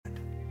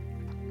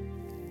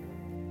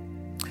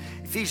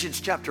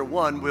Ephesians chapter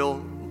 1, we'll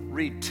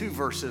read two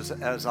verses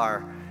as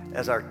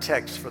our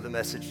text for the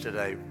message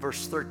today,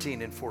 verse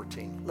 13 and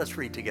 14. Let's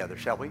read together,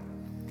 shall we?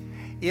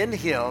 In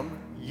him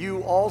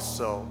you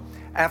also,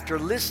 after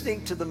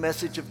listening to the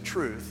message of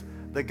truth,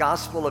 the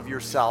gospel of your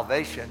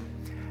salvation,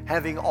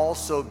 having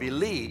also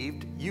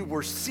believed, you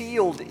were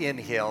sealed in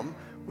him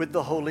with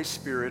the Holy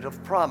Spirit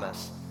of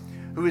promise,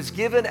 who is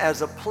given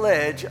as a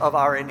pledge of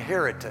our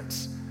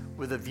inheritance,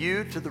 with a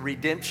view to the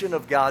redemption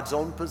of God's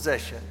own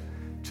possession,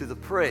 to the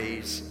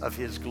praise of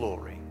his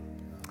glory.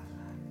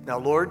 Now,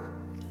 Lord,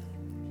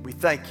 we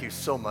thank you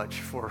so much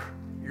for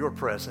your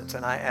presence,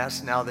 and I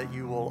ask now that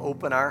you will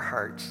open our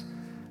hearts,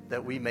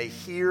 that we may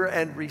hear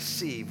and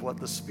receive what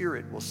the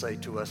Spirit will say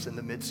to us in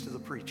the midst of the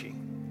preaching.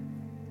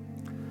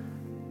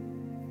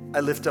 I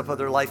lift up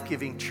other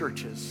life-giving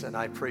churches, and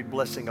I pray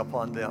blessing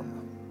upon them.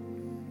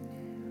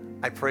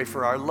 I pray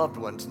for our loved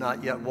ones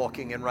not yet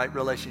walking in right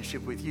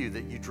relationship with you,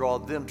 that you draw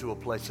them to a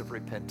place of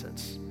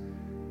repentance.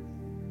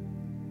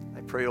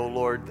 I pray, O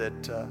Lord,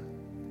 that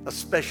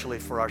especially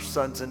for our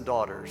sons and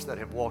daughters that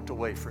have walked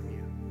away from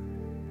you,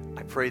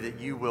 I pray that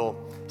you will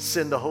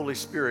send the Holy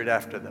Spirit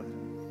after them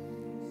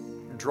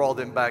and draw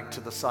them back to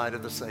the side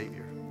of the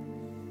Savior,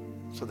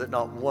 so that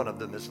not one of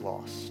them is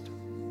lost.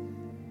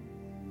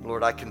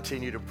 Lord, I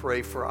continue to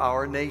pray for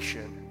our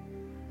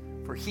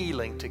nation, for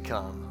healing to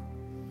come,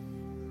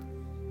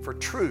 for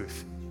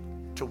truth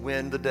to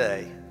win the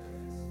day.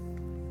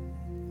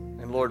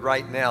 And Lord,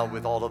 right now,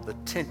 with all of the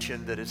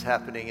tension that is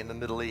happening in the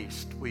Middle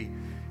East, we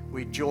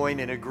join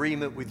in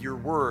agreement with your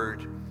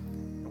word,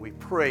 and we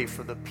pray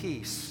for the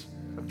peace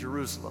of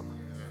Jerusalem.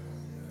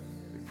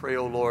 We pray,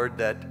 O Lord,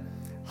 that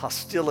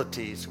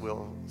hostilities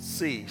will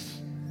cease.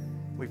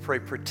 We pray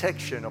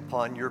protection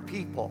upon your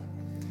people.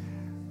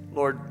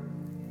 Lord,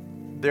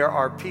 there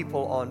are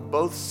people on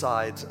both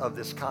sides of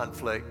this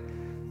conflict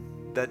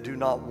that do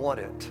not want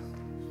it.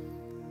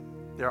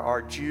 There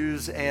are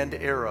Jews and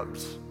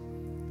Arabs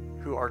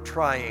who are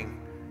trying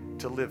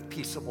to live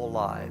peaceable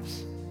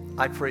lives.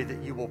 I pray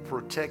that you will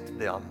protect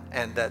them,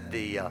 and that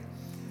the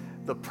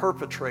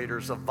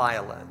perpetrators of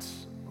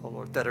violence, oh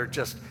Lord, that are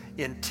just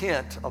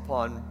intent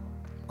upon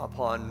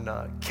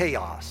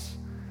chaos,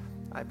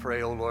 I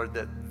pray, oh Lord,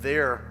 that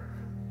their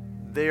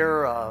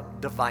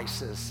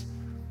devices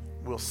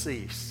will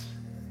cease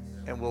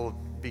and will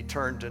be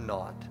turned to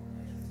naught,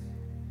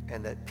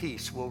 and that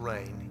peace will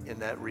reign in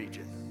that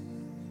region.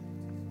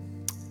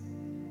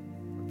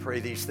 We pray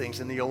these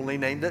things in the only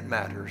name that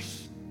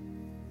matters,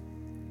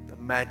 the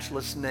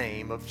matchless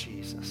name of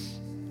Jesus.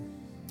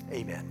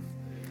 Amen.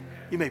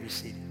 You may be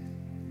seated.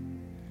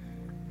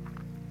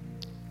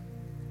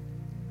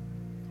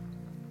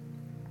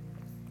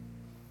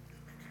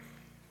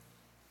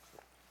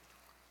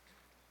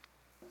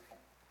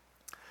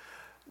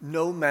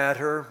 No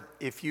matter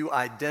if you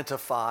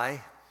identify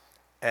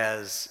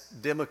as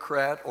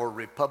Democrat or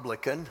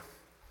Republican,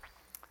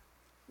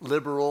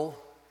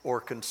 liberal or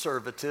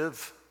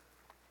conservative,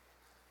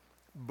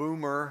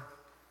 boomer,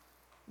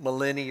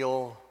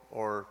 millennial,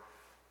 or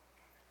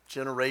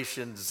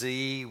Generation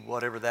Z,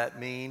 whatever that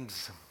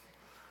means,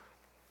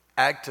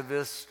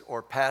 activist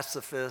or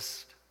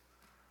pacifist,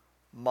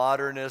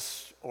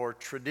 modernist or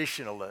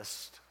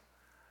traditionalist,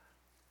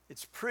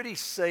 it's pretty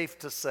safe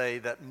to say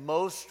that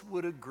most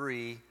would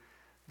agree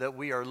that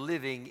we are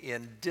living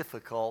in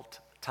difficult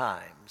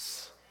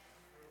times.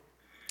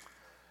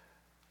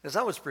 As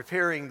I was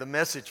preparing the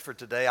message for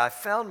today, I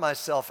found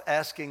myself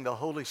asking the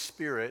Holy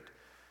Spirit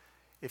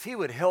if he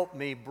would help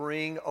me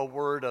bring a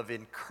word of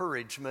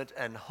encouragement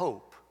and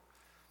hope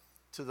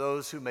to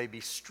those who may be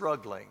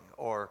struggling,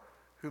 or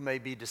who may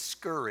be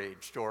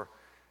discouraged, or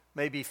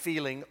may be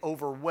feeling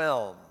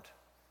overwhelmed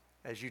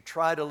as you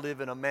try to live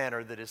in a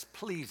manner that is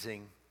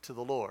pleasing to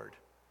the Lord.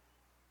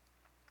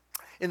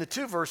 In the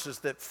two verses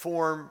that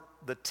form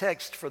the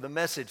text for the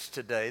message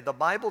today, the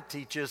Bible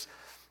teaches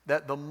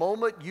that the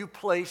moment you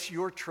place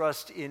your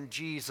trust in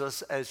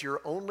Jesus as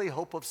your only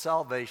hope of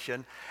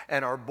salvation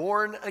and are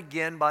born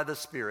again by the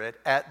Spirit,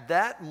 at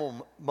that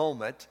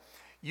moment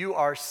you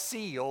are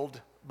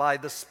sealed by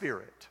the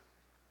Spirit.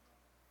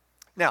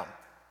 Now,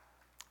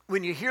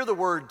 when you hear the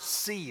word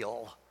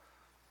seal,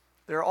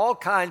 there are all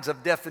kinds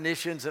of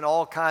definitions and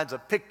all kinds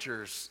of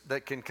pictures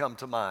that can come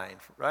to mind,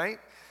 right?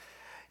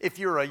 If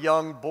you're a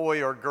young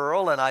boy or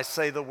girl and I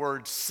say the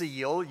word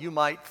seal, you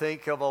might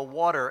think of a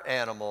water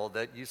animal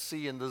that you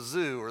see in the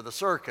zoo or the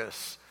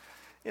circus.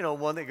 You know,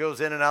 one that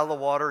goes in and out of the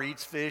water,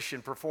 eats fish,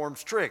 and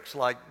performs tricks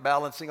like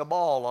balancing a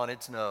ball on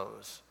its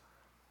nose.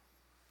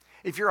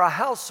 If you're a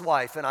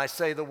housewife and I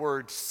say the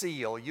word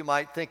seal, you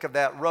might think of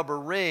that rubber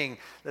ring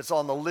that's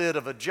on the lid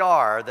of a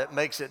jar that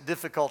makes it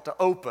difficult to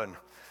open,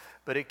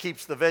 but it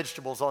keeps the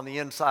vegetables on the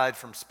inside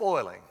from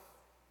spoiling.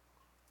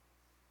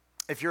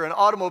 If you're an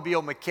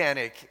automobile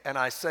mechanic and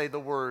I say the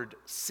word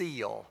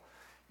seal,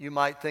 you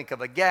might think of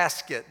a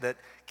gasket that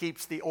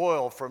keeps the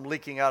oil from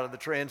leaking out of the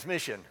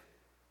transmission.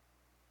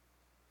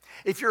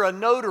 If you're a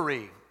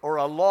notary or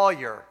a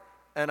lawyer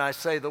and I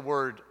say the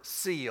word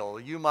seal,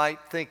 you might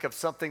think of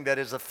something that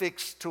is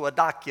affixed to a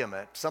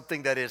document,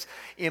 something that is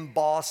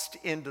embossed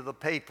into the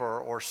paper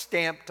or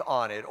stamped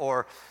on it,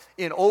 or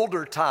in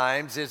older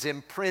times is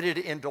imprinted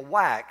into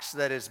wax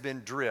that has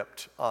been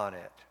dripped on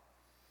it.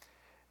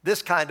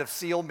 This kind of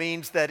seal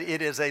means that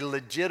it is a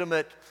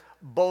legitimate,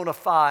 bona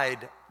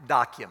fide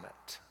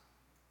document.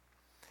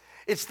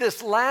 It's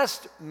this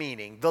last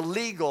meaning, the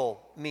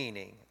legal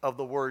meaning of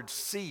the word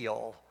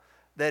seal,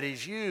 that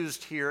is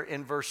used here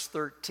in verse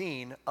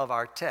 13 of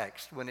our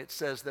text when it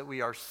says that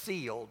we are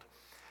sealed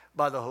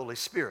by the Holy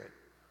Spirit.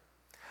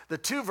 The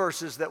two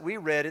verses that we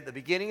read at the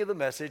beginning of the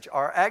message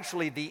are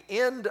actually the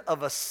end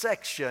of a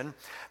section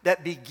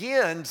that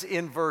begins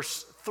in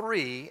verse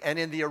 3, and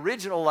in the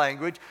original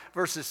language,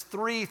 verses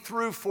 3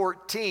 through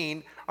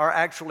 14 are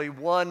actually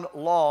one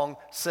long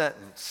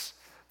sentence.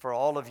 For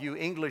all of you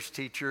English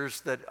teachers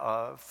that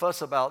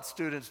fuss about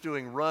students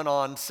doing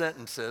run-on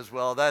sentences,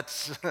 well,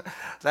 that's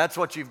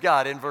what you've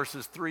got in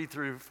verses 3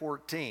 through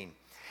 14.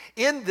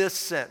 In this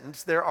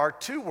sentence, there are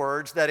two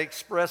words that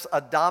express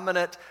a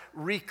dominant,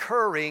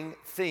 recurring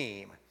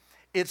theme.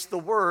 It's the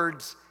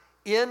words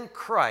in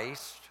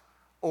Christ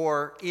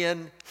or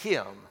in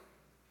Him.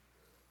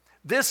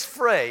 This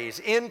phrase,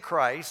 in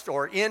Christ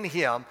or in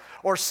Him,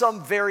 or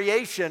some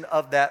variation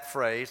of that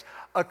phrase,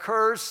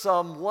 occurs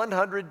some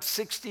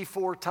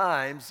 164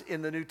 times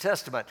in the New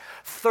Testament.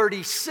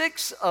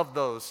 36 of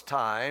those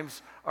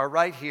times are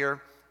right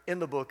here in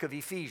the book of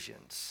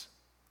Ephesians.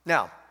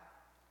 Now,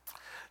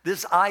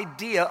 this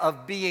idea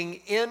of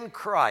being in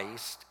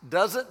Christ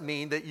doesn't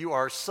mean that you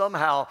are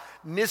somehow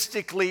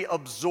mystically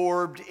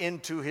absorbed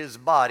into His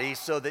body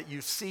so that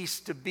you cease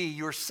to be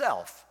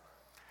yourself.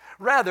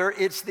 Rather,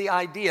 it's the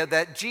idea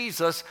that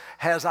Jesus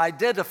has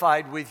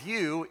identified with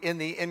you in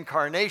the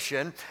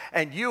incarnation,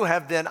 and you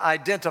have then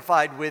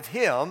identified with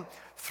Him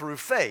through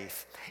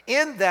faith.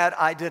 In that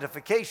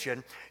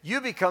identification,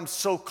 you become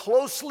so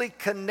closely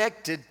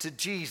connected to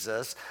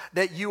Jesus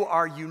that you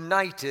are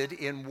united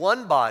in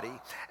one body,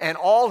 and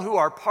all who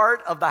are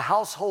part of the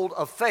household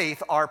of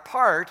faith are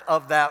part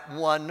of that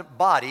one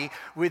body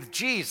with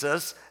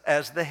Jesus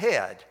as the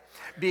head.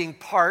 Being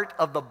part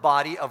of the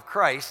body of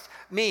Christ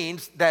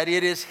means that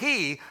it is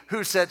He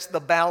who sets the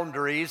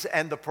boundaries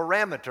and the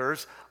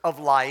parameters of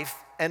life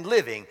and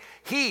living.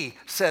 He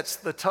sets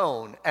the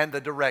tone and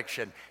the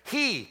direction.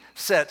 He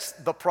sets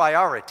the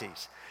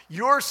priorities.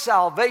 Your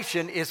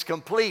salvation is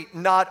complete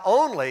not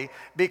only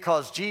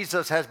because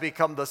Jesus has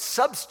become the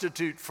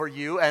substitute for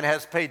you and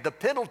has paid the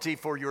penalty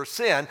for your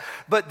sin,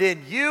 but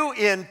then you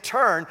in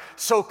turn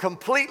so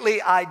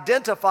completely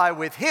identify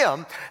with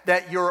Him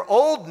that your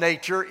old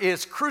nature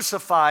is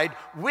crucified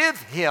with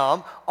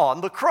Him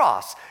on the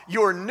cross.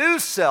 Your new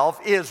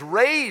self is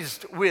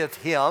raised with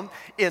Him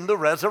in the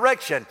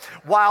resurrection.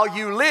 While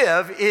you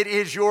live, it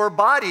is your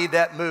body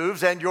that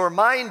moves and your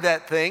mind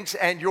that thinks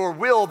and your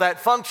will that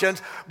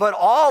functions, but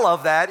all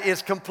of that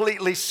is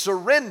completely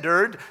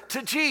surrendered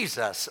to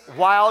Jesus.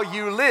 While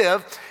you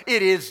live,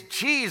 it is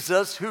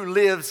Jesus who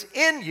lives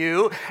in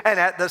you, and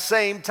at the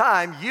same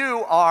time,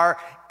 you are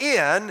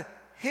in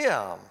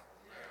Him.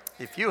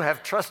 If you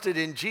have trusted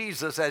in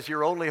Jesus as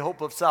your only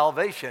hope of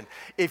salvation,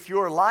 if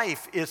your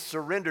life is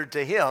surrendered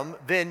to Him,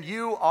 then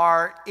you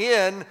are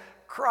in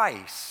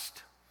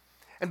Christ.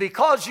 And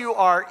because you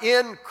are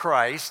in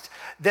Christ,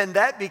 then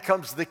that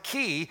becomes the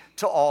key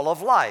to all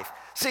of life.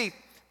 See,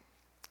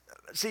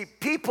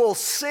 people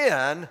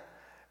sin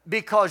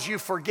because you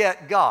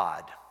forget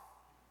God.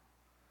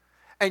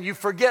 And you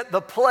forget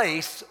the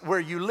place where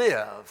you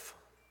live.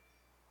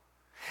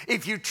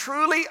 If you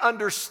truly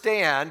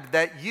understand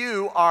that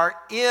you are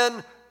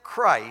in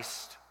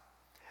Christ,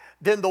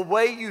 then the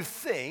way you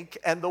think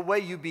and the way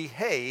you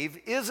behave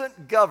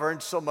isn't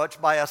governed so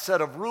much by a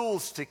set of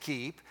rules to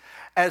keep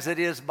as it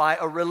is by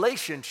a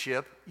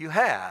relationship you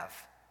have.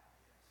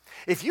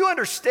 If you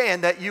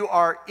understand that you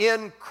are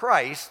in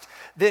Christ,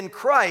 then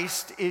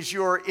Christ is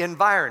your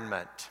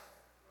environment.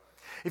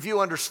 If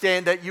you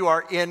understand that you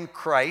are in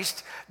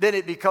Christ, then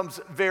it becomes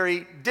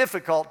very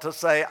difficult to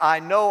say, I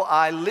know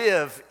I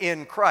live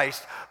in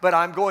Christ, but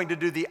I'm going to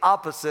do the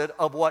opposite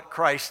of what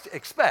Christ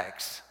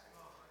expects.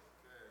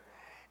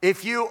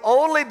 If you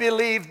only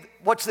believe,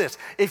 watch this,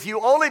 if you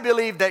only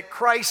believe that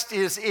Christ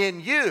is in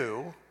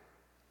you,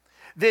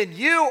 then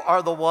you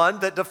are the one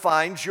that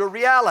defines your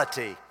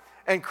reality,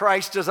 and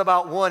Christ is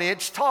about 1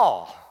 inch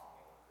tall.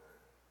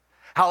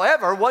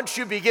 However, once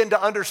you begin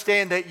to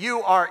understand that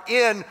you are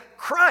in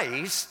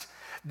Christ,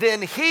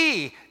 then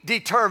He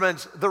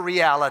determines the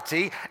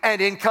reality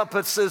and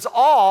encompasses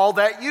all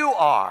that you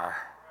are.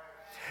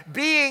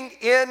 Being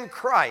in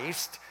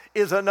Christ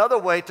is another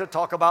way to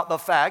talk about the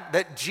fact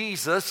that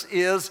Jesus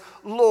is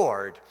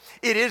Lord.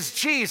 It is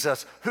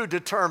Jesus who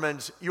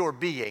determines your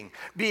being.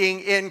 Being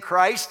in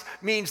Christ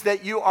means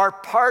that you are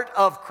part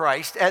of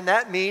Christ, and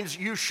that means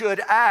you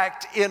should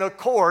act in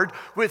accord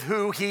with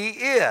who He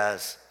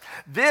is.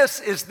 This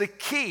is the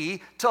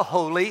key to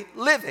holy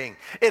living.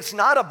 It's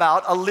not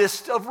about a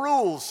list of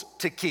rules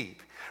to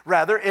keep.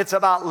 Rather, it's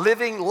about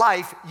living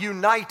life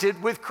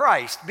united with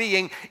Christ,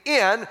 being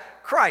in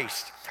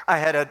Christ. I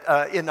had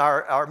in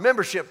our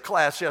membership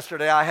class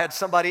yesterday, I had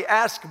somebody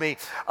ask me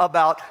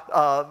about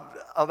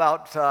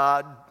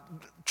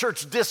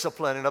church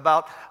discipline and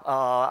about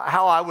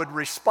how I would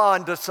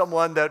respond to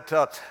someone that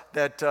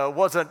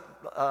wasn't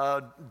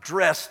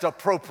dressed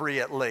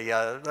appropriately.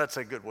 That's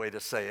a good way to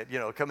say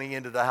it, coming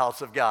into the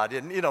house of God.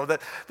 And,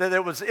 that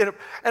it was,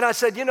 and I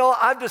said,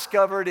 I've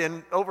discovered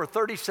in over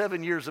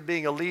 37 years of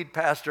being a lead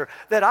pastor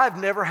that I've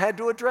never had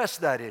to address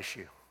that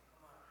issue.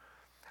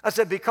 I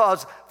said,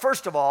 because,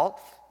 first of all,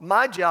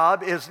 my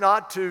job is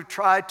not to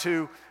try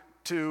to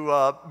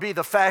be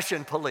the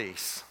fashion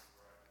police.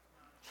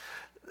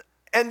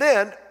 And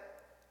then,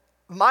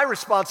 my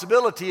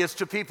responsibility is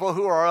to people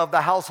who are of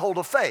the household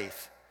of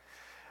faith.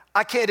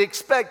 I can't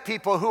expect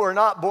people who are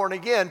not born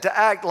again to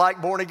act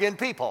like born again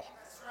people.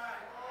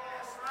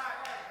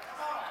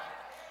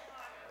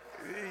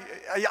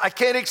 I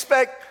can't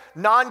expect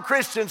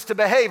non-Christians to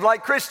behave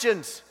like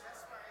Christians.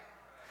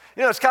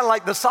 It's kind of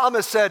like the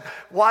psalmist said,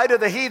 why do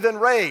the heathen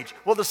rage?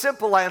 Well, the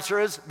simple answer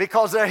is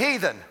because they're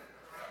heathen.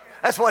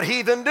 That's what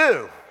heathen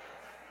do.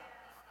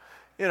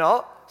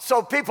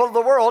 So people of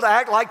the world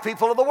act like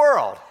people of the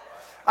world.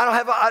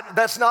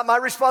 That's not my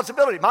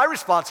responsibility. My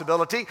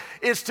responsibility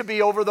is to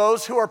be over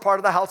those who are part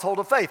of the household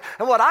of faith.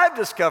 And what I've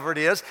discovered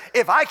is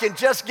if I can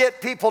just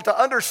get people to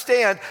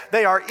understand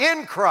they are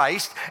in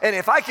Christ, and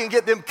if I can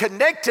get them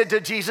connected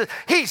to Jesus,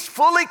 He's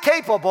fully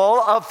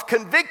capable of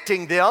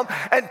convicting them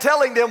and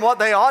telling them what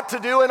they ought to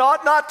do and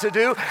ought not to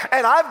do.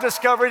 And I've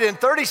discovered in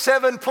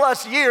 37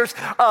 plus years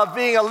of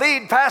being a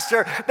lead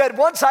pastor that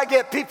once I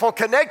get people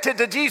connected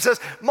to Jesus,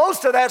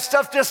 most of that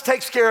stuff just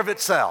takes care of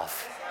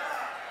itself.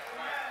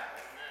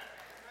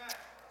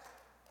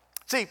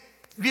 See,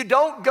 you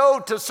don't go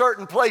to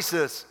certain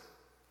places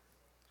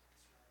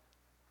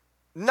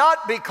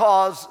not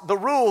because the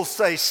rules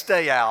say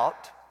stay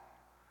out,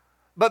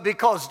 but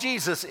because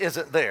Jesus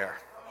isn't there.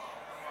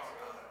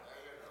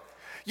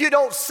 You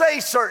don't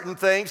say certain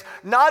things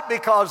not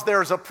because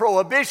there's a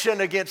prohibition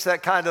against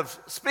that kind of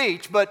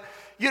speech, but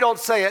you don't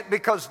say it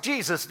because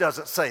Jesus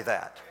doesn't say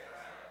that.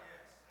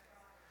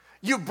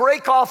 You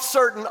break off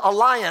certain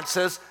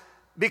alliances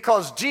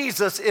because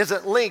Jesus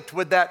isn't linked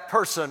with that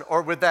person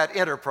or with that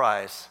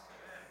enterprise.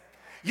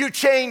 You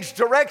change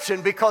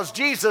direction because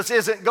Jesus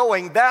isn't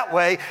going that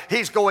way,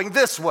 He's going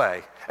this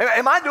way.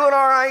 Am I doing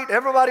all right?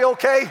 Everybody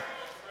okay?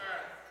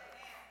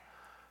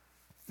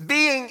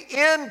 Being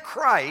in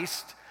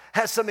Christ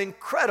has some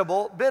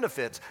incredible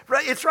benefits.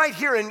 It's right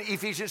here in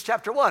Ephesians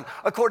chapter 1.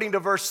 According to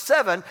verse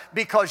 7,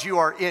 because you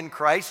are in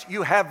Christ,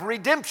 you have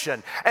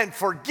redemption and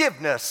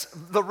forgiveness,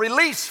 the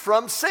release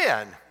from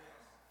sin.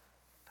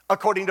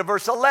 According to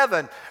verse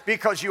 11,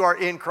 because you are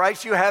in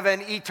Christ, you have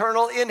an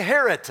eternal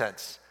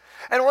inheritance.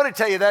 And I want to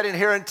tell you that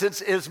inheritance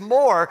is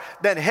more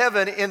than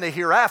heaven in the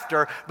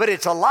hereafter, but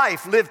it's a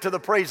life lived to the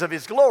praise of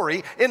His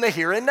glory in the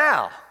here and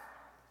now.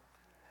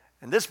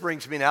 And this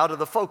brings me now to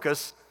the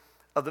focus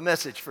of the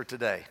message for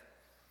today.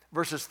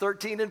 Verses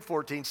 13 and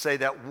 14 say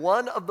that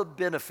one of the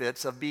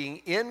benefits of being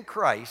in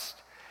Christ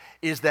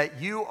is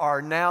that you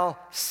are now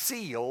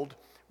sealed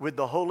with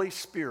the Holy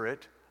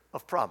Spirit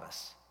of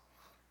promise.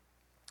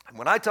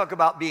 When I talk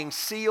about being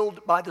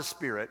sealed by the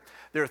Spirit,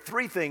 there are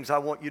three things I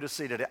want you to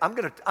see today.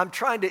 I'm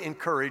trying to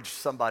encourage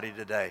somebody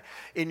today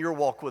in your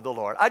walk with the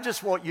Lord. I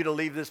just want you to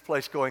leave this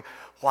place going,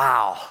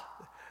 wow,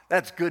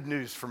 that's good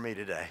news for me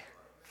today.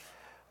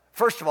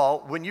 First of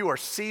all, when you are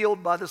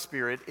sealed by the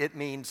Spirit, it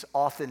means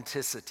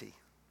authenticity.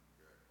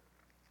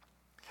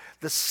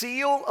 The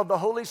seal of the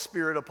Holy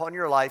Spirit upon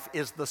your life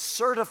is the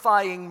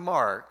certifying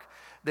mark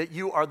that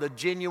you are the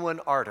genuine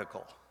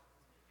article.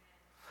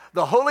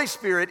 The Holy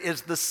Spirit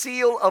is the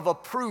seal of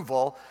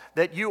approval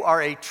that you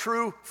are a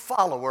true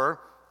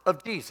follower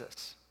of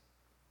Jesus.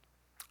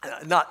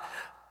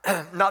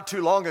 Not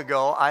too long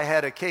ago, I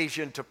had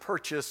occasion to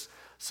purchase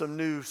some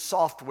new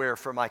software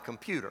for my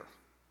computer.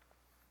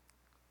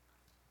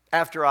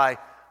 After I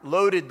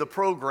loaded the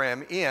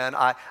program in,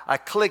 I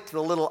clicked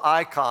the little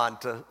icon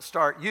to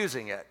start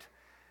using it.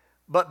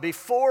 But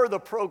before the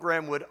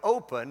program would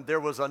open, there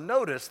was a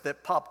notice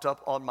that popped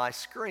up on my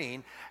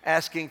screen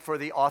asking for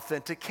the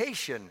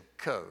authentication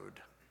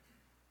code.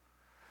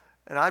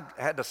 And I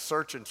had to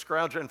search and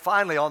scrounge. And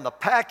finally, on the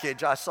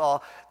package, I saw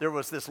there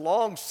was this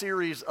long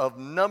series of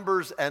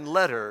numbers and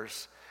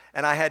letters,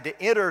 and I had to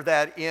enter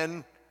that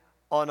in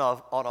on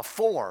a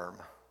form.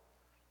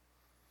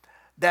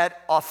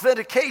 That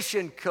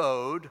authentication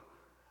code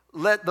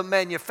let the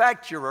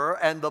manufacturer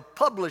and the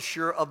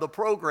publisher of the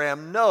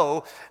program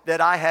know that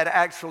I had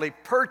actually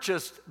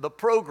purchased the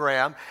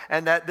program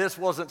and that this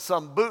wasn't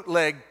some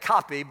bootleg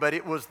copy, but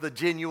it was the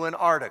genuine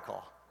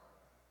article.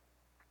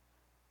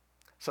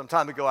 Some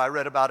time ago, I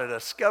read about a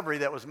discovery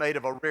that was made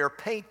of a rare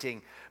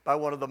painting by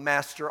one of the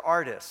master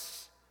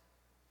artists.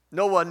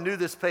 No one knew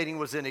this painting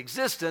was in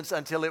existence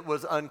until it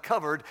was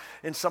uncovered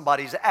in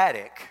somebody's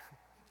attic.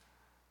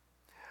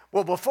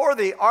 Well, before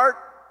the art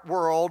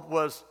world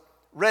was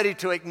ready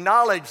to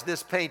acknowledge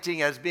this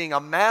painting as being a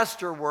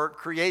masterwork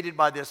created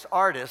by this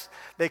artist,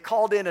 they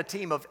called in a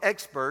team of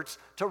experts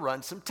to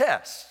run some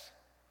tests.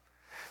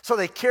 So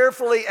they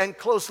carefully and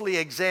closely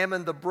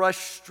examined the brush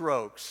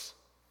strokes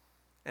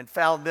and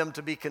found them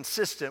to be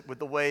consistent with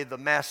the way the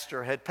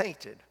master had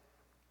painted.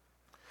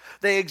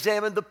 They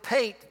examined the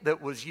paint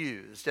that was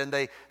used, and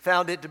they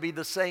found it to be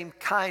the same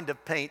kind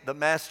of paint the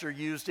master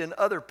used in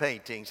other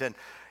paintings, and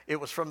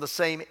it was from the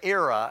same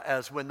era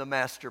as when the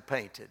master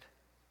painted.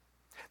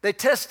 They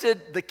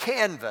tested the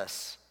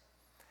canvas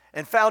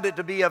and found it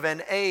to be of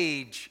an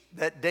age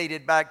that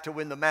dated back to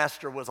when the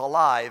master was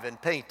alive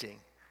and painting.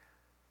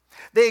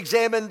 They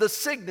examined the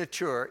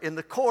signature in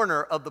the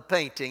corner of the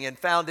painting and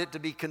found it to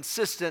be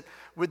consistent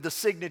with the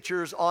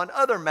signatures on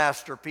other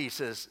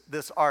masterpieces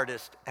this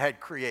artist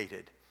had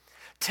created.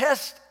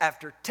 Test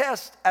after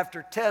test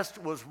after test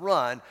was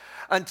run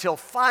until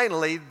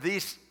finally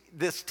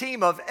this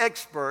team of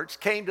experts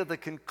came to the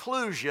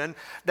conclusion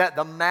that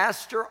the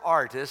master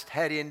artist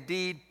had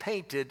indeed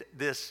painted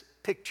this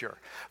picture.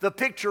 The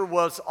picture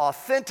was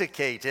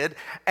authenticated,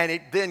 and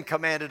it then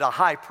commanded a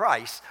high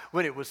price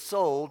when it was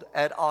sold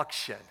at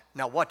auction.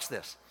 Now watch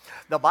this.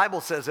 The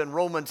Bible says in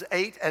Romans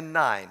 8 and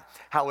 9,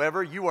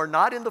 however, you are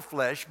not in the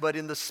flesh, but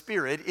in the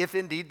Spirit, if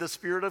indeed the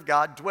Spirit of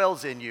God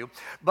dwells in you.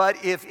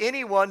 But if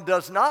anyone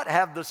does not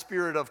have the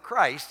Spirit of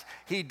Christ,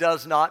 he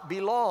does not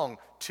belong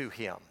to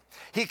him.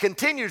 He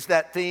continues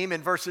that theme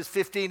in verses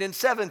 15 and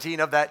 17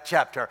 of that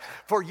chapter.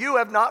 For you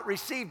have not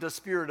received a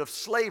spirit of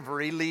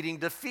slavery leading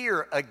to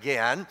fear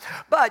again,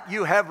 but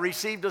you have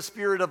received a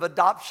spirit of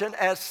adoption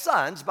as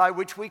sons, by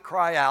which we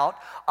cry out,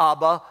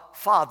 Abba,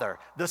 Father.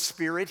 The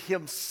Spirit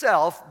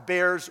himself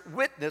bears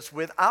witness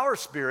with our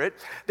spirit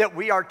that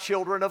we are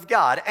children of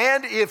God.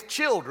 And if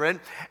children,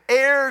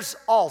 heirs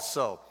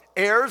also,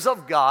 heirs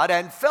of God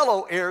and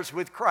fellow heirs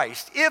with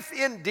Christ, if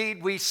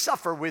indeed we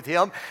suffer with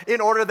him,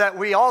 in order that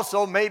we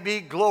also may be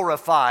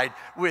glorified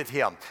with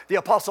him. The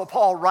Apostle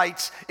Paul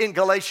writes in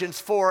Galatians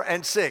 4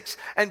 and 6,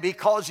 and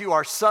because you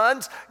are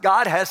sons,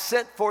 God has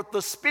sent forth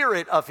the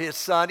Spirit of his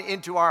Son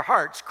into our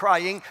hearts,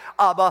 crying,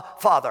 Abba,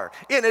 Father.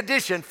 In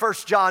addition, 1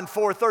 John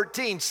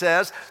 4:13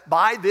 says,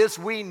 by this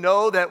we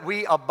know that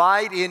we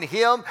abide in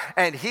him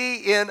and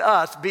he in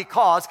us,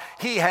 because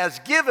he has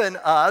given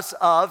us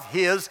of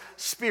his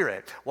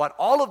Spirit. What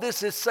all of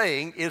this is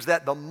saying is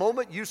that the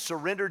moment you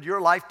surrendered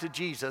your life to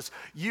Jesus,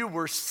 you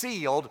were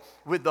sealed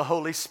with the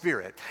Holy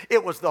Spirit.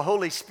 It was the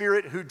Holy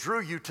Spirit who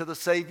drew you to the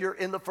Savior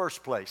in the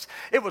first place.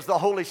 It was the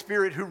Holy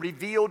Spirit who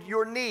revealed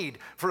your need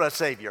for a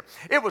Savior.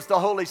 It was the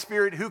Holy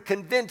Spirit who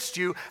convinced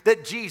you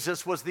that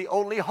Jesus was the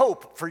only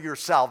hope for your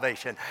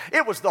salvation.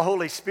 It was the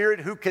Holy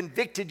Spirit who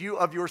convicted you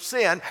of your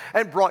sin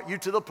and brought you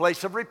to the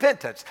place of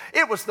repentance.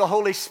 It was the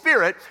Holy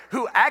Spirit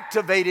who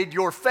activated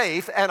your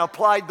faith and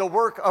applied the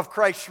work of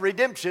Christ's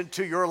redemption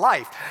to your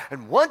life.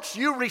 And once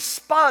you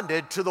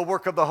responded to the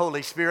work of the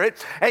Holy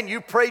Spirit and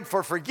you prayed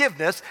for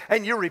forgiveness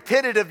and you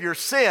repented of your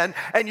sin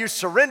and you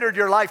surrendered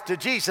your life to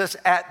Jesus,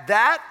 at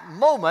that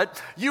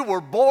moment you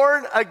were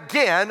born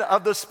again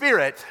of the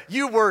Spirit.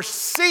 You were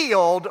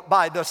sealed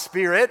by the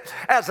Spirit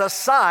as a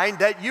sign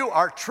that you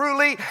are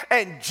truly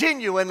and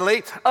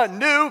genuinely a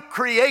new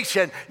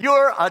creation.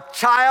 You're a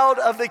child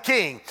of the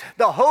King.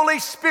 The Holy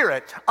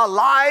Spirit,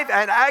 alive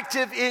and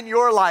active in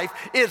your life,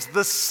 is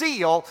the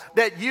seal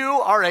that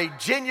you are a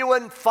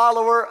genuine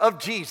follower of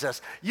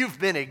Jesus. You've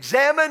been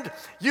examined,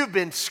 you've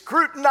been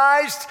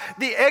scrutinized,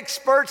 the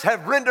experts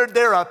have rendered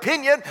their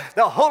opinion.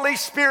 The Holy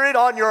Spirit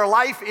on your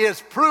life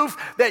is proof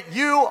that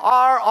you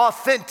are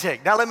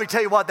authentic. Now let me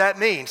tell you what that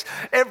means.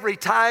 Every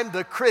time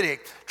the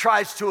critic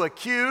tries to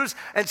accuse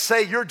and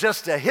say you're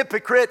just a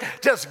hypocrite,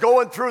 just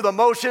going through the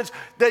motions,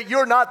 that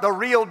you're not the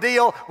real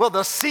deal, well,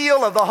 the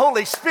seal of the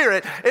Holy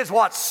Spirit is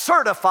what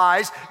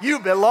certifies you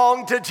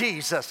belong to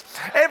Jesus.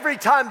 Every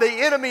time the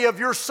enemy of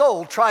your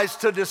soul tries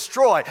to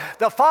destroy,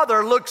 the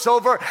Father looks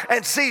over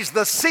and sees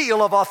the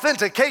seal of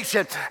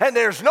authentication, and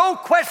there's no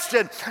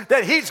question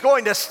that he's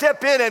going to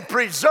step in and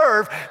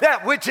preserve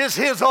that which is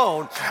his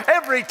own.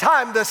 Every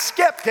time the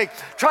skeptic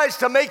tries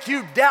to make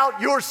you doubt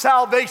your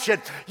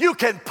salvation, you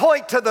can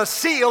point to the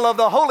seal of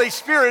the Holy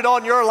Spirit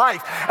on your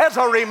life as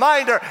a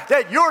reminder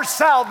that your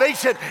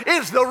salvation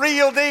is the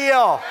real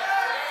deal.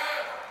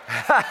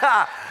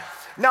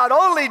 Not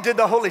only did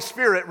the Holy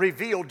Spirit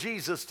reveal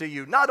Jesus to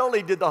you, not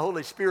only did the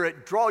Holy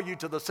Spirit draw you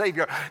to the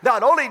Savior,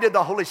 not only did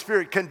the Holy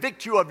Spirit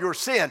convict you of your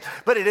sin,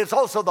 but it is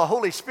also the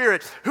Holy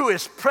Spirit who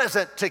is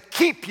present to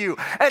keep you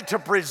and to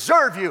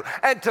preserve you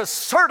and to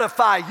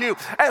certify you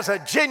as a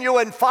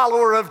genuine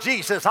follower of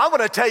Jesus. I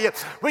want to tell you,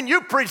 when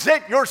you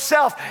present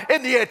yourself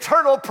in the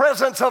eternal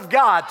presence of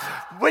God,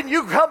 when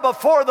you come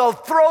before the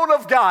throne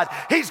of God,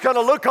 he's going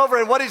to look over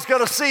and what he's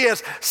going to see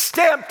is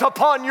stamped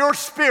upon your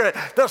spirit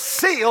the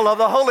seal of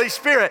the Holy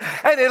Spirit,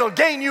 and it'll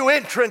gain you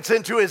entrance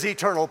into his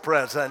eternal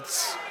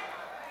presence.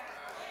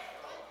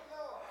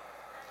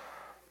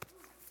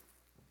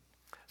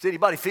 Is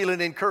anybody feeling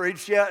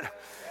encouraged yet?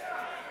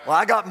 Well,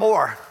 I got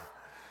more.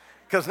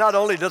 Because not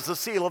only does the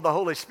seal of the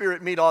Holy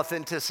Spirit mean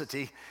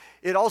authenticity,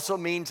 it also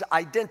means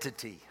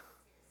identity.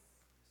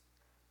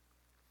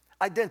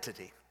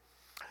 Identity.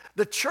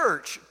 The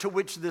church to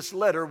which this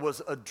letter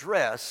was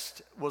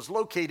addressed was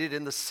located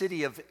in the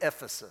city of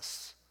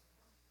Ephesus.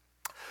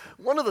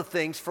 One of the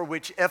things for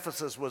which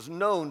Ephesus was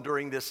known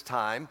during this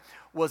time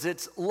was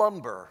its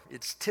lumber,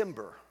 its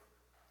timber.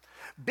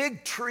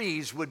 Big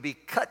trees would be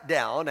cut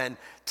down and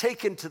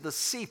taken to the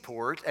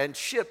seaport and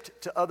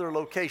shipped to other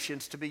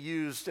locations to be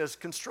used as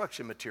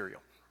construction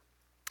material.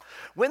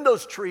 When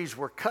those trees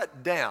were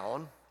cut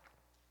down,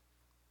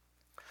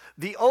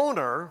 the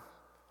owner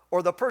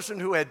or the person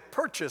who had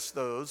purchased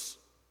those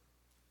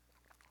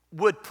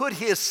would put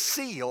his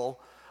seal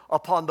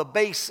upon the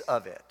base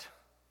of it.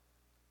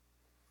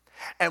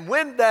 And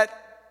when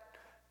that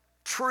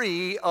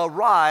tree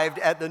arrived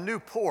at the new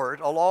port,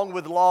 along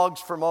with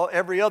logs from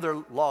every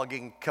other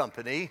logging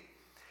company,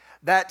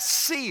 that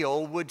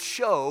seal would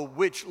show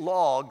which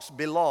logs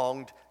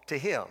belonged to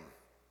him,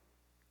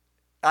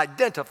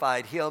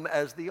 identified him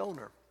as the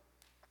owner.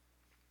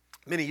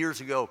 Many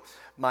years ago,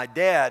 my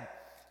dad,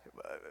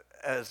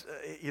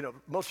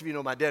 most of you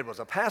know my dad was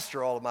a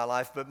pastor all of my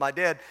life, but my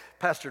dad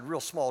pastored real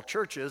small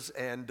churches,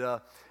 and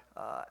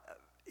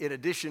in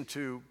addition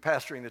to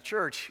pastoring the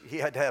church, he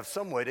had to have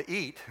some way to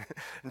eat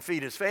and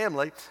feed his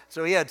family.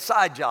 So he had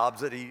side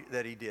jobs that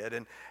he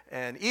did.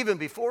 And even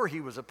before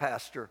he was a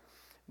pastor,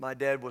 my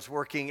dad was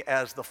working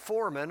as the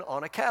foreman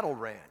on a cattle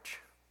ranch.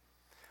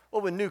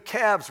 Well, when new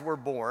calves were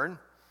born,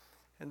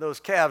 and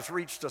those calves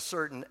reached a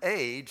certain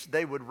age,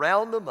 they would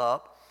round them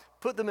up,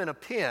 put them in a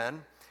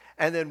pen,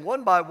 and then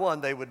one by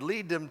one they would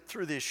lead them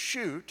through this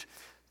chute.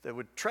 They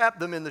would trap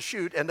them in the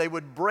chute, and they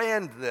would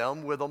brand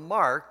them with a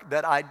mark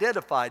that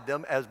identified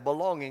them as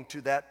belonging to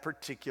that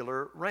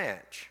particular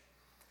ranch.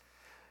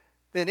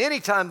 Then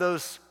anytime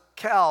those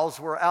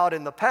cows were out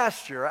in the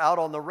pasture, out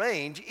on the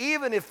range,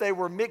 even if they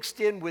were mixed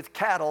in with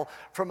cattle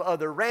from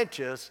other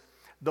ranches,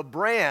 the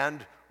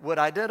brand would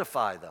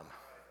identify them.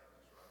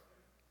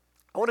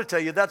 I want to tell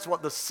you that's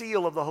what the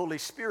seal of the Holy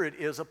Spirit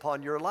is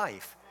upon your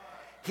life.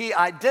 He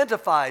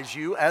identifies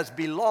you as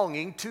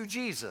belonging to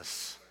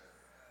Jesus.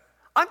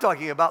 I'm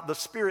talking about the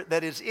Spirit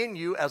that is in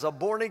you as a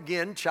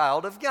born-again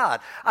child of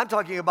God. I'm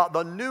talking about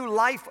the new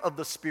life of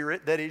the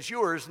Spirit that is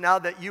yours now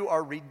that you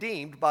are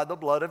redeemed by the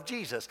blood of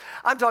Jesus.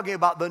 I'm talking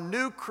about the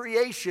new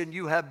creation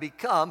you have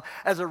become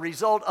as a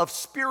result of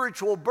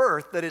spiritual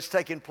birth that has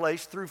taken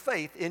place through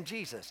faith in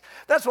Jesus.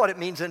 That's what it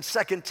means in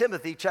 2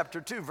 Timothy chapter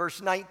 2,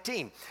 verse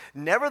 19.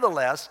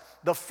 Nevertheless,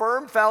 the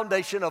firm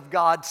foundation of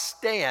God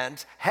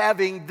stands,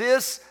 having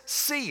this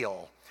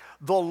seal: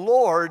 the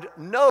Lord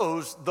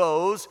knows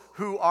those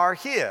who are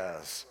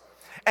his.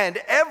 And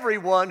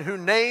everyone who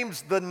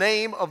names the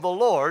name of the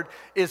Lord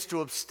is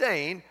to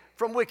abstain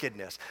from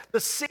wickedness. The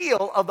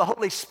seal of the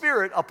Holy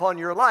Spirit upon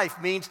your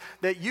life means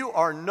that you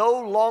are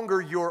no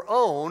longer your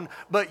own,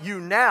 but you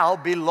now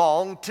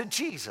belong to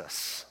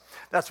Jesus.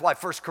 That's why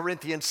 1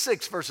 Corinthians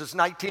 6, verses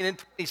 19 and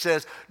 20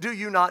 says, "Do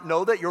you not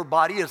know that your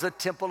body is a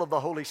temple of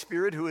the Holy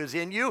Spirit who is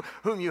in you,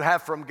 whom you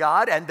have from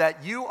God, and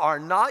that you are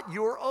not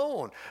your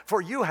own?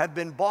 For you have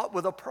been bought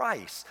with a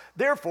price.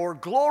 Therefore,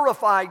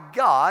 glorify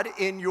God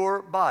in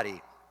your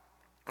body."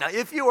 Now,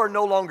 if you are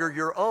no longer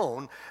your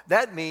own,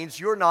 that means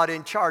you're not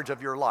in charge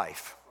of your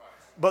life.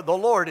 But the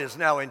Lord is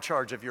now in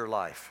charge of your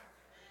life.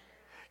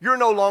 You're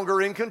no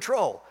longer in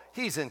control.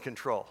 He's in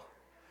control.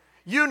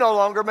 You no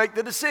longer make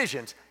the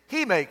decisions.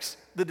 He makes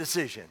the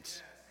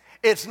decisions.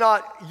 It's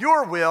not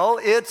your will,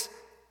 it's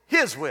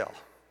His will.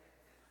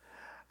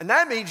 And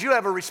that means you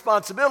have a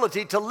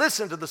responsibility to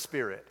listen to the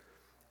Spirit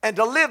and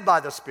to live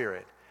by the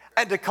Spirit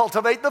and to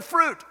cultivate the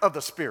fruit of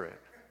the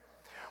Spirit.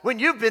 When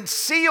you've been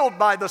sealed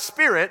by the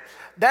Spirit,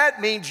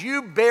 that means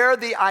you bear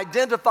the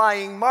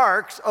identifying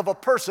marks of a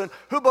person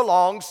who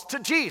belongs to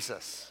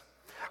Jesus.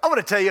 I want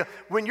to tell you,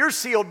 when you're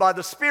sealed by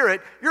the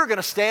Spirit, you're going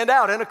to stand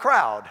out in a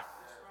crowd.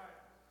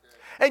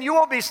 And you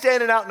won't be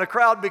standing out in a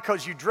crowd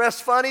because you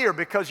dress funny or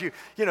because you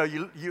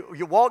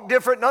walk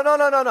different.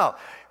 No.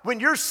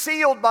 When you're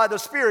sealed by the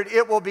Spirit,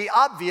 it will be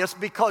obvious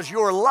because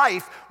your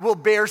life will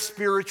bear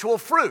spiritual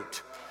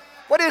fruit.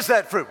 What is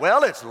that fruit?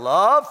 Well, it's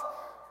love,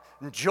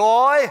 and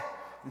joy,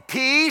 and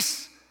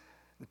peace,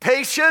 and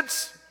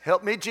patience.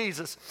 Help me,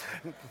 Jesus.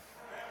 And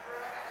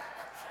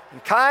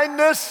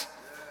kindness,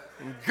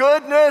 and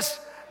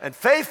goodness, and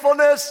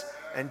faithfulness,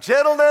 and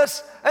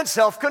gentleness, and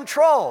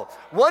self-control.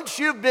 Once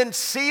you've been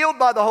sealed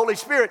by the Holy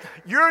Spirit,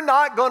 you're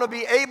not going to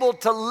be able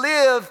to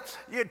live,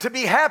 to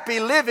be happy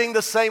living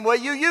the same way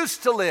you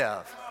used to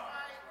live.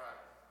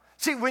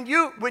 See, when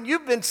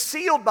you've been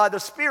sealed by the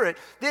Spirit,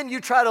 then you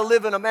try to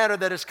live in a manner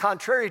that is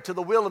contrary to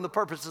the will and the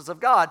purposes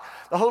of God.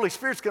 The Holy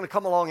Spirit's going to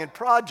come along and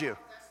prod you.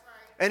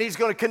 And He's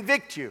going to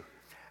convict you.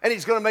 And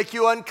He's going to make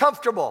you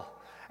uncomfortable.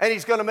 And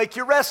He's going to make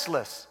you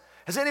restless.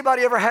 Has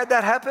anybody ever had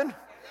that happen?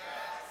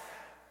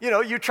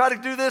 You try to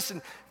do this,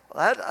 and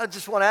I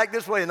just want to act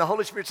this way, and the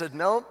Holy Spirit says,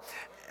 no.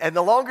 And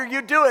the longer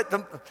you do it,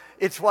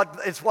 it's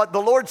what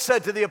the Lord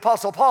said to the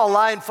Apostle Paul,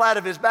 lying flat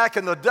of his back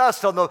in the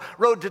dust on the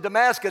road to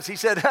Damascus. He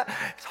said,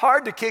 it's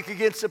hard to kick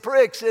against the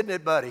pricks, isn't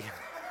it, buddy?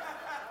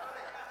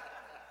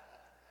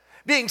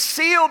 Being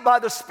sealed by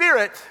the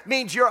Spirit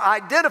means you're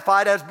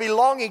identified as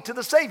belonging to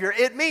the Savior.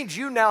 It means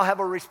you now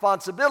have a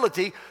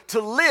responsibility to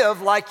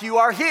live like you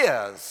are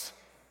His.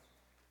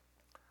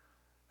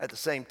 At the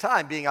same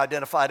time, being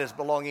identified as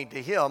belonging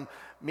to him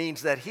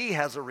means that he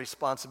has a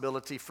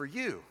responsibility for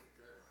you.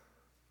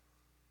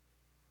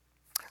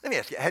 Let me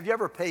ask you, have you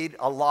ever paid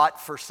a lot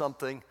for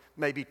something,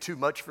 maybe too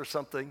much for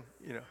something?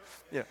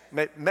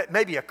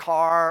 Maybe a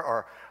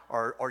car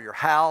or your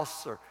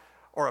house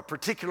or a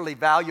particularly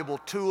valuable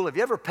tool. Have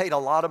you ever paid a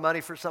lot of money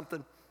for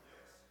something?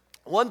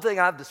 One thing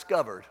I've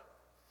discovered,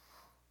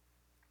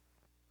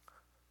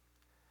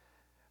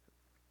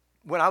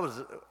 when I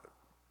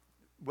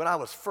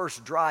was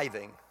first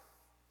driving,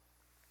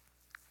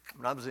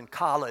 when I was in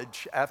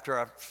college, after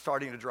I was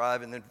starting to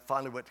drive and then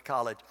finally went to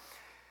college,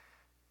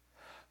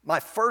 my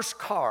first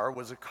car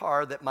was a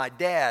car that my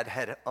dad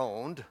had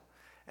owned,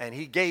 and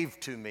he gave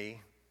to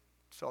me,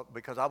 so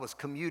because I was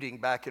commuting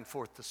back and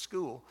forth to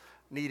school,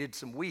 needed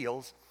some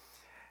wheels,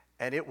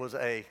 and it was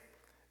a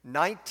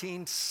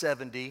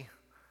 1970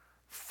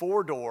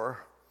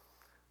 four-door,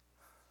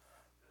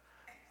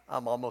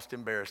 I'm almost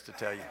embarrassed to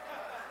tell you,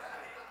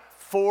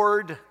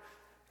 Ford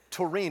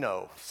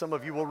Torino. Some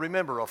of you will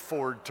remember a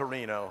Ford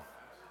Torino.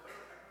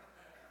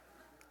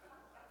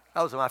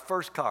 That was my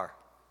first car.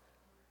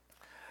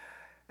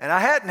 And I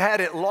hadn't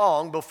had it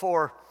long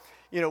before,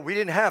 we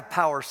didn't have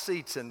power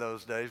seats in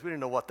those days. We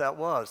didn't know what that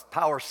was.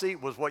 Power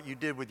seat was what you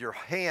did with your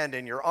hand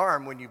and your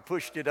arm when you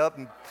pushed it up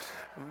and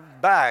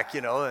back,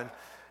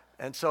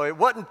 And so it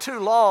wasn't too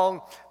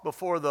long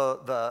before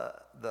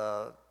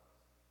the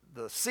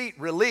seat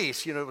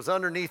release, it was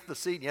underneath the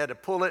seat and you had to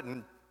pull it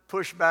and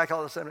push back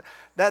all of a sudden.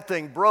 That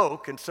thing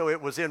broke, and so it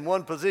was in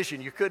one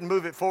position. You couldn't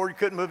move it forward, you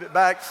couldn't move it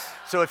back.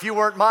 So if you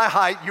weren't my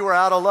height, you were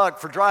out of luck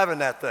for driving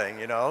that thing,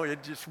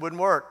 It just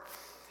wouldn't work.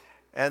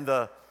 And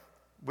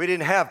we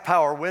didn't have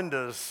power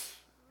windows,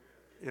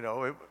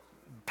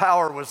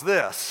 power was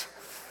this.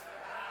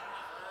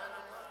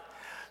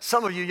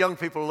 Some of you young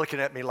people are looking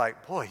at me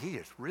like, boy, he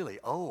is really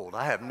old.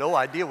 I have no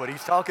idea what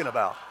he's talking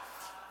about.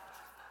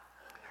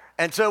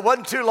 And so it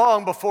wasn't too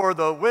long before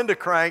the window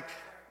crank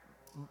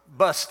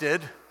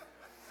busted,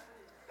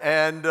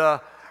 and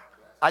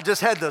I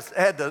just had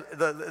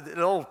the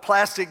old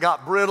plastic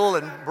got brittle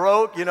and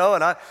broke, and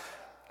I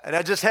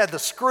just had the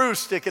screw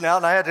sticking out,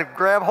 and I had to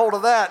grab hold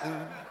of that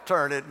and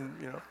turn it,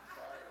 and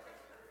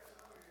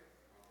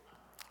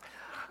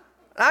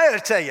I got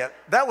to tell you,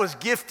 that was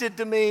gifted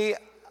to me.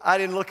 I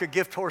didn't look a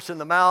gift horse in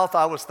the mouth.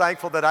 I was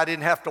thankful that I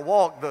didn't have to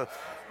walk the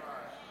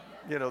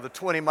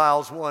 20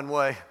 miles one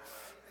way.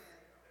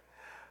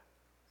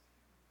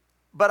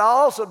 But I'll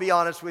also be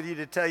honest with you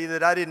to tell you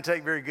that I didn't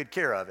take very good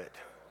care of it.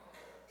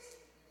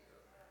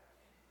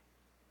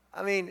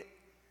 I mean,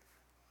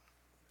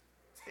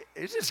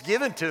 it's just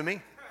given to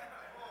me.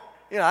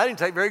 I didn't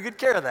take very good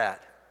care of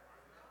that.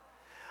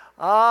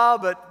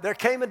 But there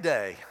came a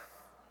day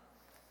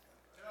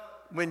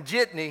when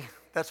Jitney,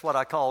 that's what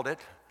I called it,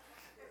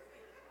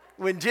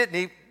 when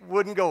Jitney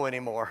wouldn't go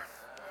anymore.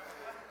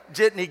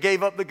 Jitney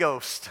gave up the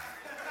ghost.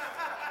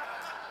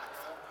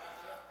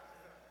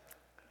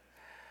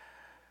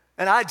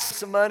 And I had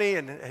some money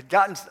and had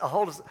gotten a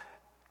hold of,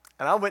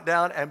 and I went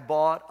down and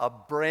bought a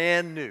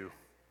brand new,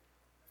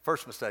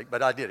 first mistake,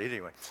 but I did it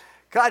anyway.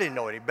 'Cause I didn't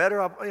know any better.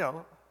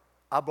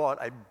 I bought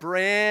a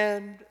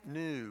brand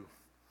new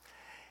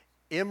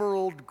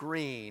emerald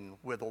green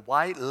with a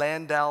white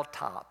Landau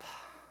top.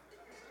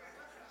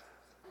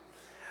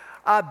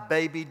 I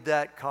babied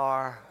that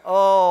car.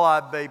 Oh, I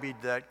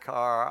babied that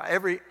car.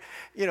 Every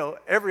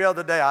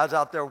other day I was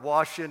out there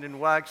washing and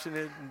waxing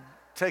it and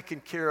taking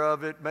care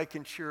of it,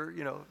 making sure,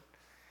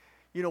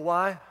 You know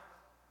why?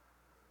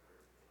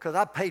 Because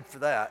I paid for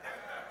that.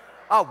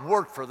 I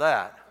worked for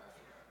that.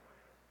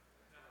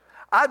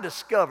 I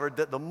discovered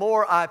that the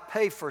more I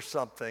pay for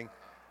something,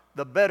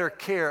 the better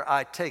care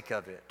I take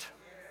of it.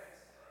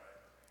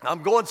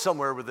 I'm going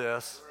somewhere with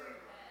this.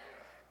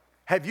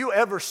 Have you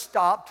ever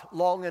stopped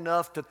long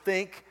enough to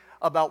think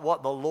about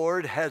what the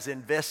Lord has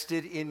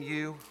invested in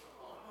you?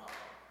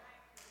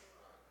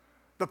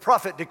 The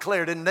prophet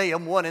declared in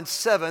Nahum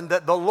 1:7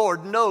 that the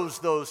Lord knows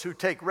those who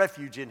take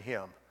refuge in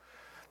him.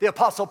 The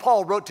Apostle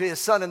Paul wrote to his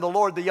son in the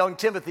Lord, the young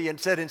Timothy, and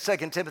said in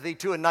 2 Timothy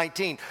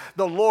 2:19,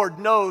 the Lord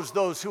knows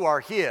those who are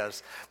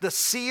his. The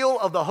seal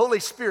of the Holy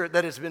Spirit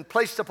that has been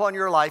placed upon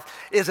your life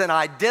is an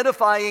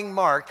identifying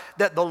mark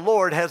that the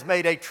Lord has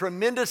made a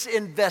tremendous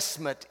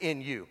investment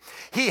in you.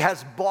 He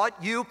has bought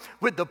you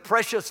with the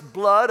precious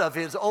blood of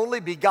his only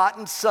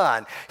begotten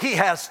Son. He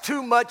has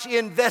too much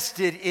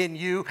invested in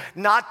you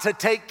not to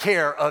take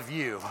care of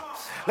you.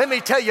 Let me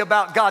tell you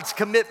about God's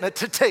commitment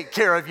to take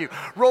care of you.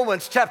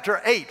 Romans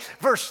chapter 8,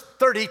 verse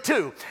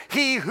 32.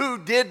 He who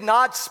did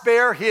not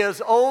spare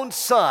his own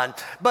Son,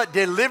 but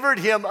delivered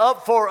him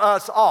up for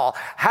us all,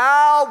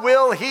 how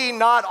will he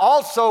not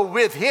also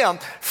with him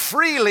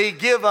freely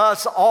give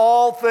us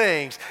all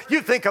things?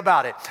 You think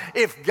about it.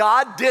 If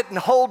God didn't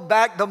hold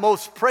back the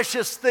most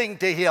precious thing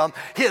to him,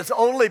 his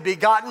only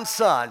begotten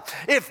Son,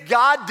 if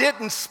God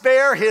didn't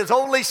spare his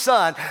only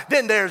Son,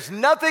 then there's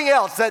nothing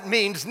else that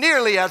means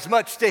nearly as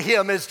much to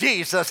him as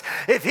Jesus.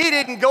 If he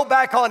didn't go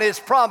back on his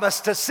promise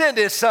to send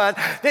his Son,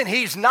 then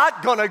he's not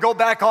not going to go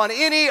back on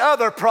any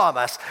other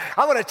promise.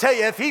 I want to tell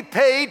you, if he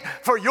paid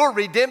for your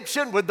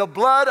redemption with the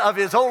blood of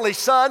his only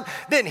son,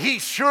 then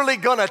he's surely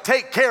going to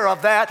take care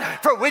of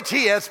that for which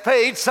he has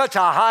paid such a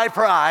high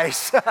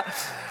price.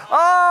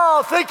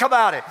 Oh, think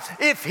about it.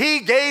 If he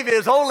gave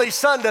his only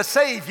son to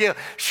save you,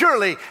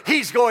 surely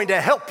he's going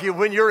to help you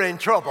when you're in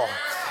trouble.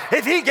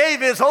 If he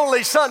gave his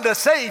only son to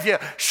save you,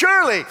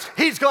 surely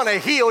he's going to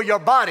heal your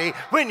body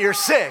when you're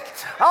sick.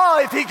 Oh,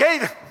 if he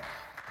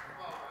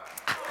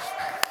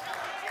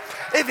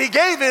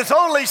gave his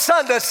only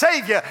son to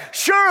save you,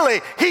 surely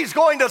he's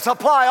going to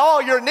supply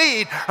all your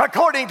need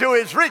according to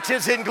his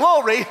riches in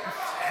glory.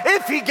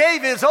 If he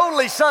gave his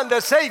only son to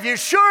save you,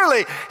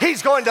 surely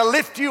he's going to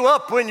lift you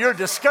up when you're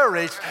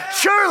discouraged.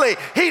 Surely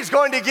he's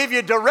going to give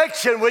you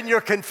direction when you're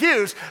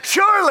confused.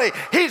 Surely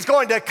he's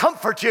going to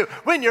comfort you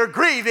when you're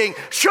grieving.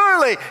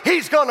 Surely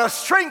he's going to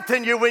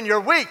strengthen you when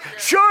you're weak.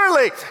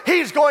 Surely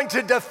he's going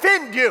to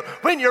defend you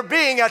when you're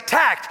being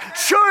attacked.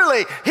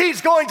 Surely he's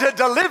going to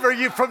deliver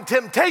you from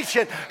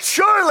temptation.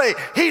 Surely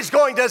he's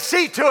going to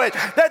see to it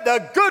that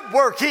the good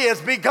work he has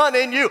begun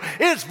in you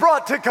is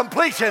brought to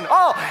completion.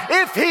 Oh,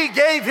 if he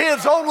gave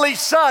his only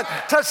son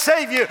to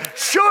save you,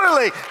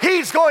 surely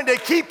he's going to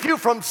keep you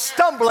from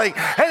stumbling,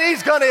 and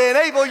he's going to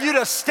enable you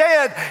to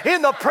stand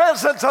in the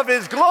presence of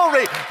his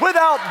glory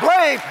without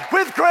blame,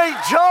 with great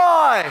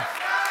joy.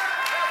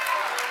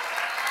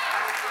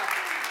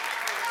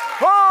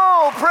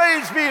 Oh,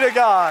 praise be to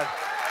God.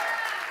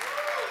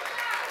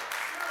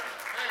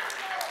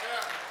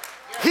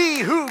 He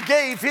who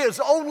gave his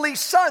only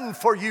son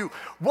for you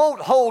won't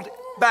hold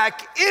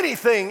back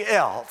anything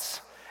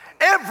else.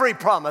 Every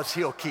promise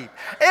he'll keep.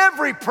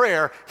 Every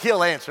prayer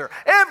he'll answer.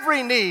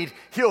 Every need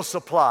he'll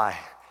supply.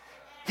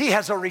 He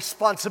has a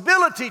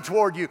responsibility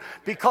toward you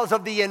because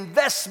of the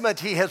investment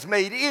he has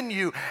made in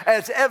you,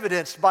 as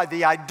evidenced by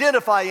the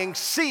identifying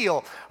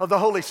seal of the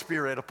Holy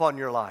Spirit upon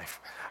your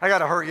life. I got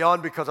to hurry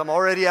on because I'm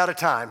already out of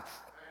time.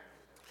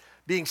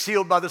 Being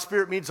sealed by the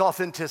Spirit means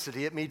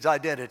authenticity. It means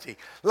identity.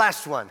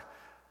 Last one,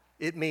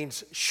 it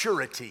means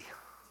surety.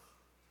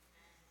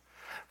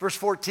 Verse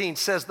 14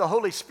 says, the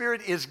Holy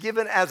Spirit is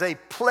given as a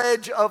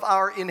pledge of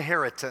our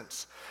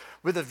inheritance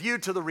with a view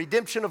to the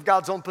redemption of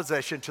God's own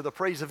possession to the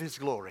praise of his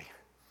glory.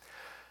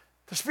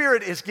 The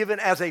Spirit is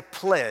given as a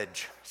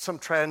pledge. Some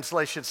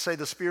translations say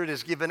the Spirit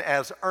is given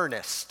as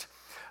earnest.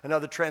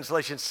 Another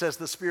translation says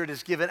the Spirit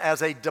is given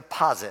as a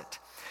deposit.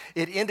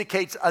 It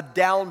indicates a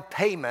down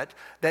payment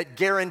that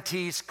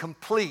guarantees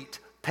complete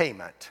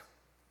payment.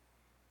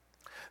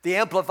 The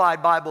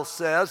Amplified Bible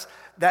says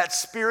that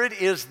Spirit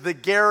is the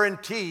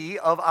guarantee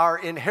of our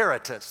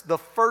inheritance, the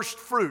first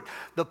fruit,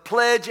 the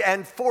pledge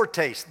and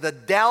foretaste, the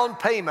down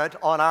payment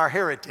on our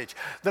heritage.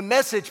 The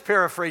Message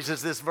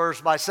paraphrases this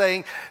verse by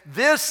saying,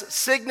 this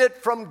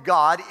signet from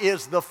God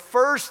is the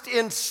first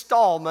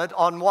installment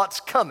on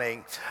what's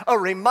coming, a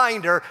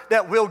reminder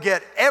that we'll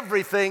get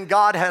everything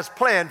God has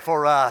planned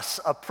for us,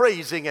 a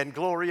praising and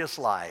glorious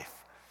life.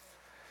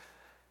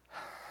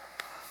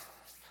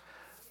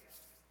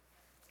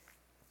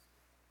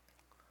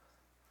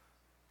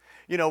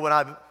 You know,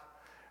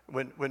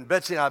 when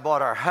Betsy and I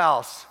bought our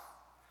house,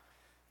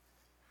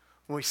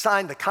 when we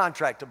signed the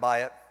contract to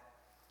buy it,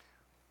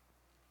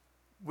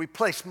 we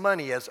placed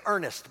money as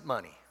earnest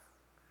money.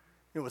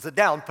 It was a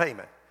down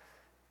payment.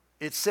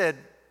 It said,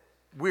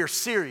 we're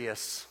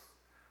serious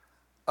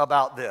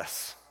about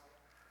this.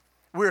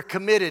 We're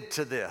committed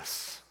to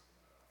this.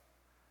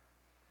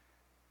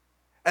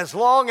 As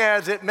long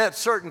as it met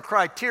certain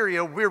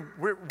criteria,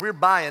 we're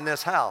buying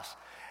this house.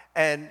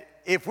 And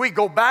if we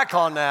go back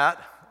on that,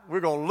 we're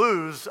going to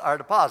lose our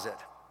deposit.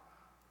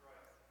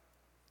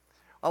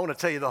 I want to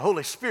tell you, the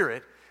Holy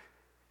Spirit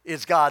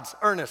is God's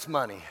earnest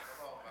money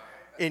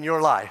in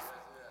your life.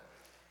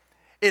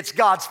 It's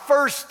God's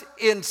first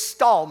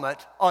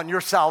installment on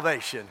your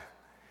salvation.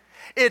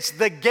 It's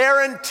the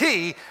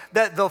guarantee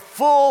that the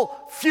full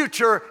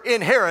future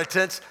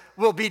inheritance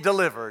will be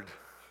delivered.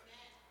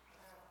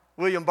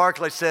 William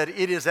Barclay said,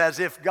 it is as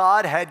if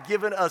God had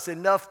given us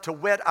enough to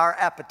whet our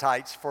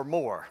appetites for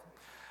more,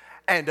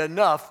 and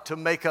enough to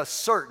make us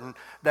certain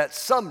that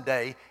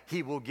someday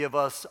he will give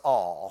us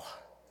all.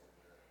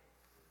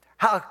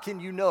 How can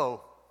you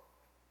know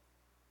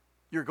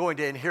you're going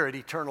to inherit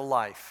eternal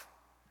life?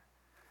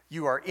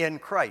 You are in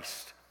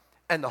Christ,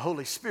 and the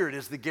Holy Spirit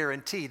is the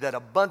guarantee that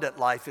abundant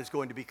life is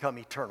going to become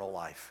eternal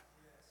life.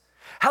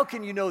 How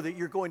can you know that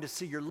you're going to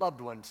see your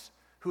loved ones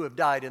who have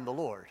died in the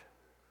Lord?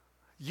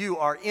 You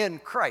are in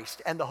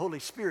Christ, and the Holy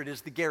Spirit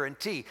is the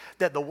guarantee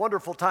that the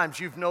wonderful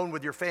times you've known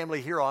with your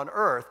family here on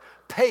earth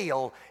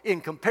pale in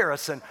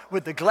comparison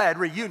with the glad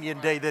reunion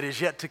day that is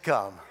yet to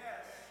come.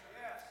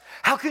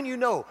 How can you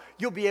know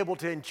you'll be able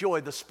to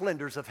enjoy the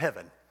splendors of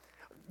heaven?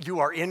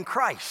 You are in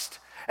Christ,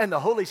 and the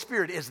Holy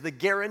Spirit is the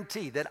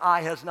guarantee that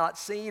eye has not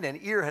seen and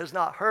ear has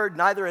not heard,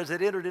 neither has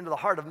it entered into the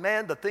heart of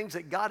man the things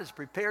that God has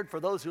prepared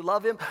for those who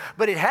love him,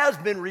 but it has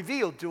been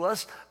revealed to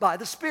us by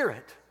the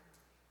Spirit.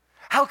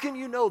 How can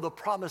you know the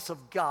promise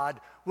of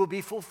God will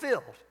be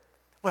fulfilled?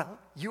 Well,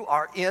 you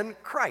are in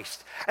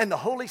Christ. And the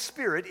Holy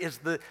Spirit is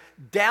the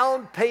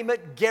down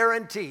payment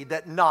guarantee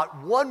that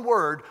not one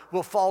word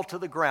will fall to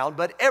the ground,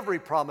 but every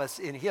promise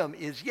in Him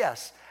is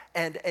yes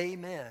and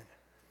amen.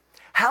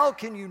 How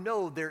can you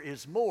know there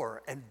is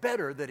more and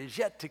better that is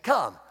yet to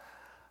come?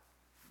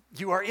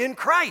 You are in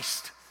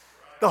Christ.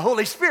 The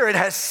Holy Spirit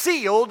has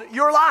sealed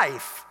your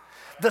life.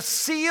 The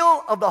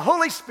seal of the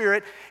Holy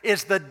Spirit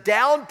is the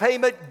down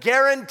payment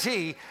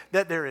guarantee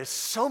that there is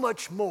so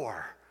much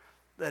more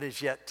that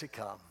is yet to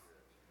come.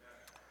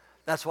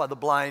 That's why the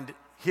blind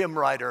hymn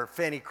writer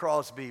Fanny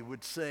Crosby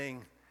would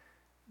sing,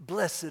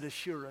 "Blessed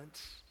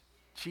assurance,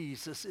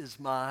 Jesus is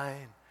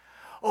mine.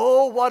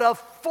 Oh, what a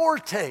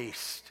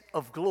foretaste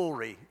of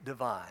glory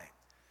divine.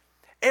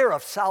 Heir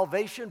of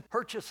salvation,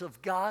 purchase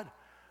of God,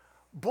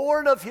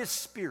 born of His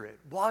Spirit,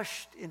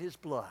 washed in His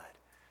blood.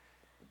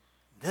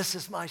 This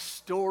is my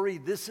story,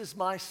 this is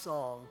my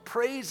song,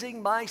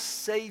 praising my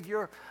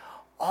Savior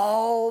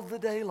all the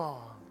day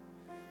long.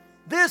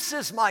 This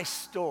is my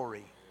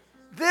story,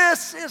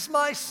 this is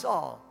my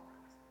song,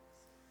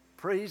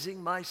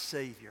 praising my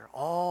Savior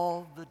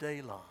all the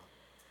day long."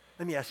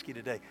 Let me ask you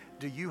today,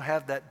 do you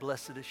have that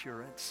blessed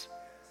assurance?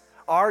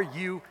 Are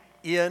you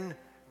in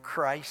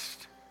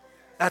Christ?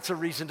 That's a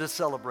reason to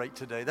celebrate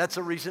today. That's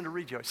a reason to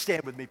rejoice.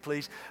 Stand with me,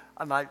 please.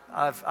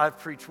 I've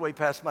preached way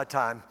past my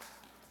time.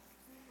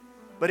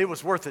 But it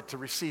was worth it to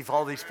receive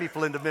all these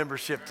people into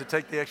membership, to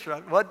take the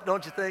extra. What,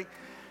 don't you think?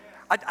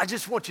 I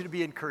just want you to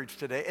be encouraged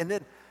today. And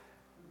then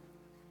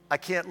I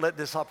can't let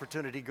this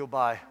opportunity go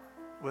by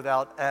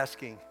without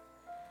asking,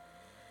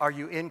 are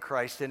you in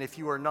Christ? And if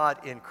you are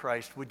not in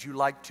Christ, would you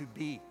like to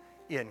be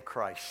in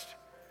Christ?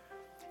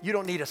 You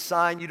don't need a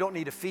sign. You don't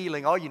need a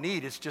feeling. All you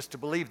need is just to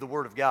believe the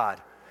Word of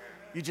God.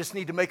 You just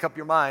need to make up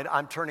your mind,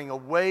 I'm turning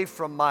away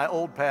from my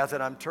old path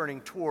and I'm turning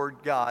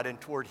toward God and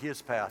toward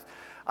His path.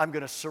 I'm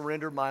going to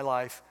surrender my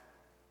life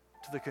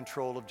to the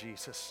control of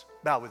Jesus.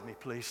 Bow with me,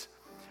 please.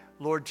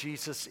 Lord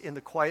Jesus, in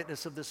the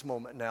quietness of this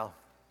moment now,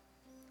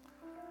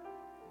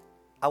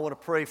 I want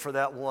to pray for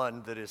that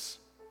one that is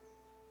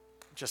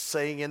just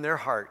saying in their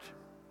heart,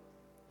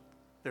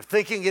 they're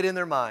thinking it in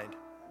their mind,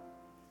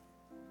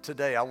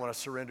 today I want to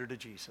surrender to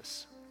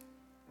Jesus.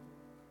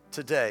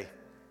 Today,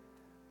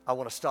 I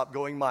want to stop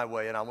going my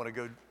way and I want to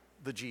go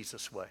the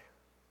Jesus way.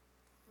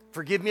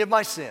 Forgive me of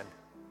my sin.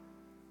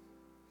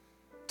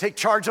 Take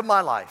charge of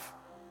my life.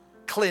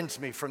 Cleanse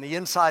me from the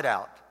inside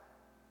out.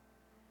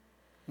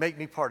 Make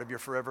me part of your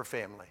forever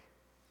family.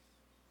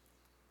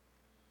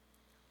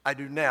 I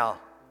do now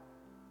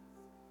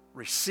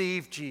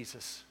receive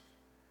Jesus.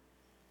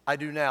 I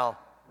do now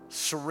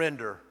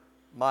surrender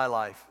my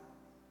life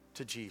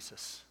to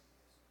Jesus.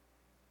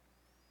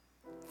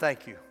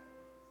 Thank you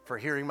for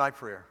hearing my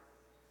prayer,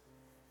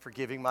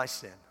 forgiving my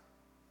sin.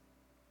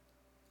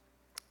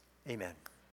 Amen.